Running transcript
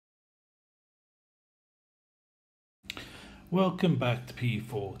Welcome back to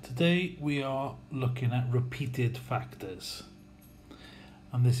P4. Today we are looking at repeated factors,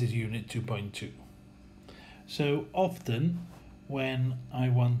 and this is unit 2.2. So often when I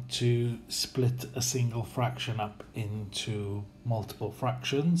want to split a single fraction up into multiple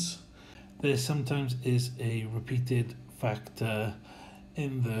fractions, there sometimes is a repeated factor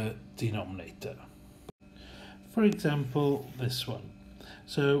in the denominator. For example, this one.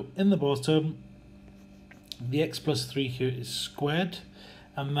 So in the bottom, the x plus 3 here is squared,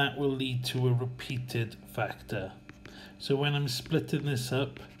 and that will lead to a repeated factor. So when I'm splitting this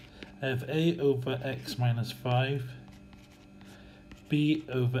up, I have a over x minus 5, b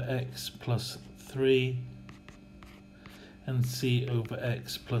over x plus 3, and c over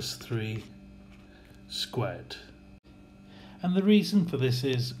x plus 3 squared. And the reason for this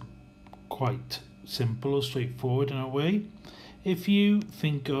is quite simple or straightforward in a way. If you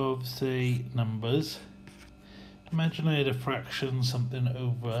think of, say, numbers, imagine I had a fraction something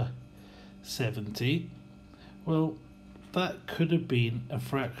over 70. Well, that could have been a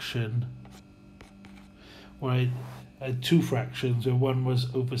fraction where I had two fractions where one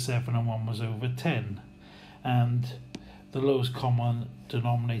was over 7 and one was over 10. And the lowest common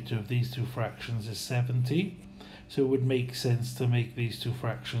denominator of these two fractions is 70. So it would make sense to make these two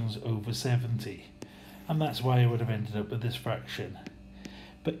fractions over 70. And that's why I would have ended up with this fraction.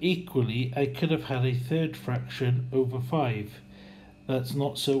 But equally, I could have had a third fraction over 5. That's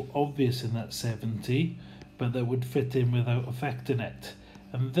not so obvious in that 70, but that would fit in without affecting it.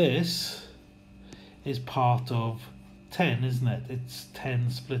 And this is part of 10, isn't it? It's 10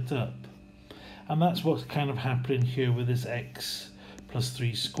 split up. And that's what's kind of happening here with this x plus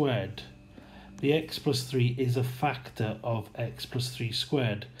 3 squared. The x plus 3 is a factor of x plus 3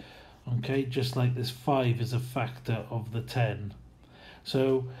 squared. Okay, just like this 5 is a factor of the 10.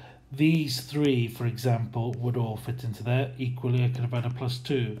 So these three, for example, would all fit into there. Equally, I could have had a plus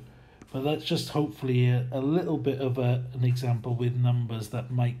 2. But that's just hopefully a little bit of an example with numbers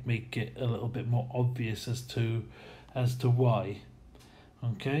that might make it a little bit more obvious as to why.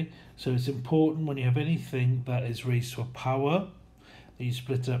 Okay, so it's important when you have anything that is raised to a power that you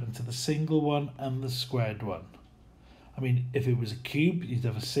split it up into the single one and the squared one. I mean, if it was a cube, you'd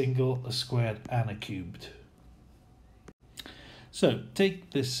have a single, a squared, and a cubed. So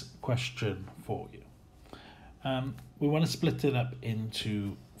take this question for you. We want to split it up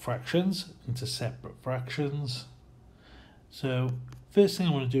into fractions, into separate fractions. So first thing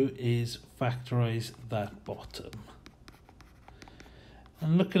I want to do is factorize that bottom.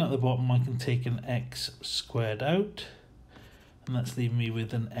 And looking at the bottom, I can take an x squared out, and that's leaving me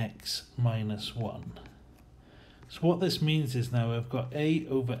with an x minus 1. So what this means is now I've got a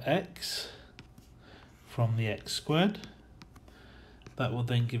over x from the x squared. That will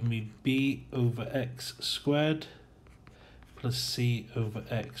then give me b over x squared plus c over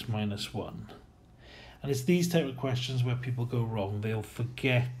x minus 1. And it's these type of questions where people go wrong. They'll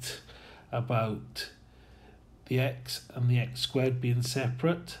forget about the x and the x squared being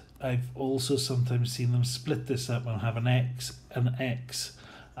separate. I've also sometimes seen them split this up and have an x,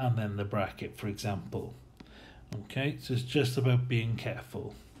 and then the bracket, for example. Okay, so it's just about being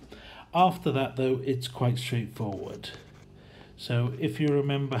careful. After that, though, it's quite straightforward. So if you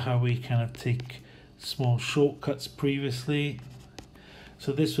remember how we kind of take small shortcuts previously,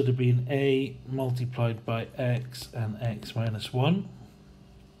 so this would have been a multiplied by x and x minus 1,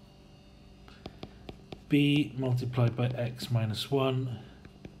 b multiplied by x minus 1,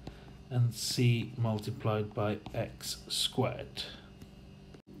 and c multiplied by x squared.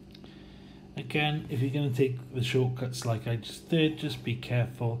 Again, if you're going to take the shortcuts like I just did, just be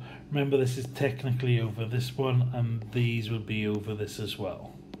careful. Remember, this is technically over this one, and these will be over this as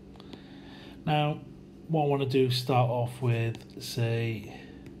well. Now, what I want to do is start off with, say,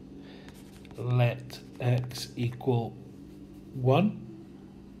 let x equal 1.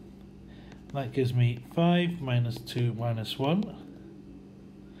 That gives me 5 minus 2 minus 1.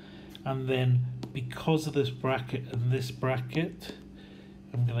 And then, because of this bracket and this bracket,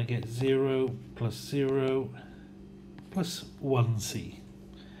 I'm going to get 0 plus 0 plus 1c.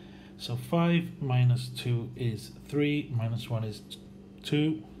 So 5 minus 2 is 3, minus 1 is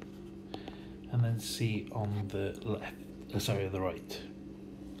 2, and then c on the left, the right.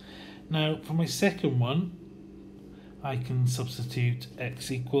 Now for my second one, I can substitute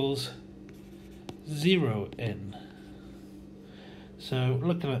x equals 0 in. So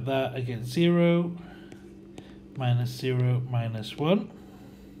looking at that, I get 0 minus 0 minus 1.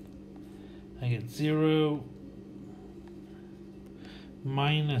 I get 0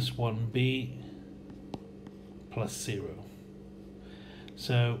 minus 1b plus 0.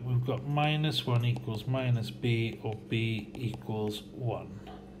 So we've got minus 1 equals minus b, or b equals 1.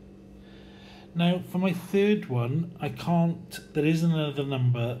 Now for my third one, there is another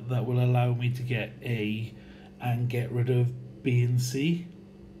number that will allow me to get a and get rid of b and c.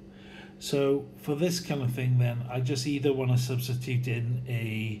 So for this kind of thing then, I just either want to substitute in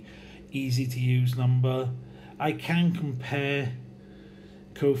a easy to use number. I can compare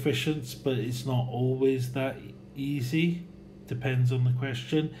coefficients, but it's not always that easy. Depends on the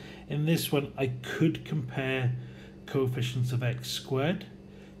question. In this one, I could compare coefficients of x squared,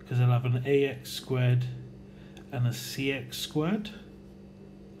 because I'll have an ax squared and a cx squared,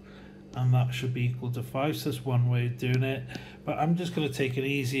 and that should be equal to 5. So that's one way of doing it, but I'm just going to take an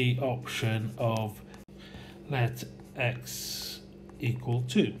easy option of let x equal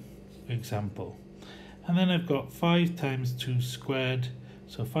 2, for example. And then I've got 5 times 2 squared,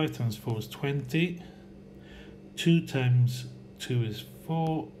 so 5 times 4 is 20. 2 times 2 is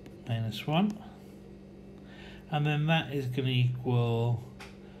 4 minus 1. And then that is going to equal,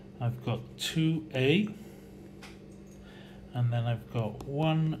 I've got 2a, and then I've got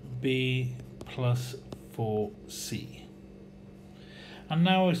 1b plus 4c. And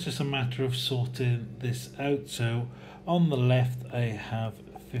now it's just a matter of sorting this out. So on the left I have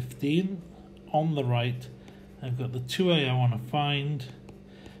 15, on the right I've got the 2a I want to find,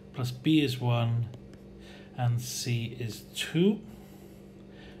 plus b is 1, and c is 2.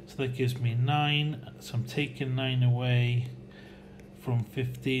 So that gives me 9, so I'm taking 9 away from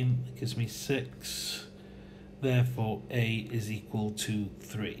 15, that gives me 6. Therefore a is equal to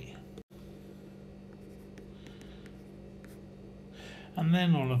 3. And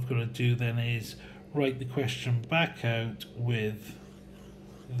then all I've got to do then is write the question back out with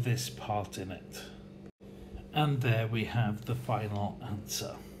this part in it. And there we have the final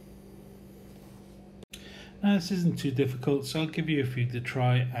answer. Now this isn't too difficult, so I'll give you a few to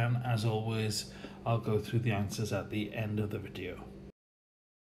try, and as always I'll go through the answers at the end of the video.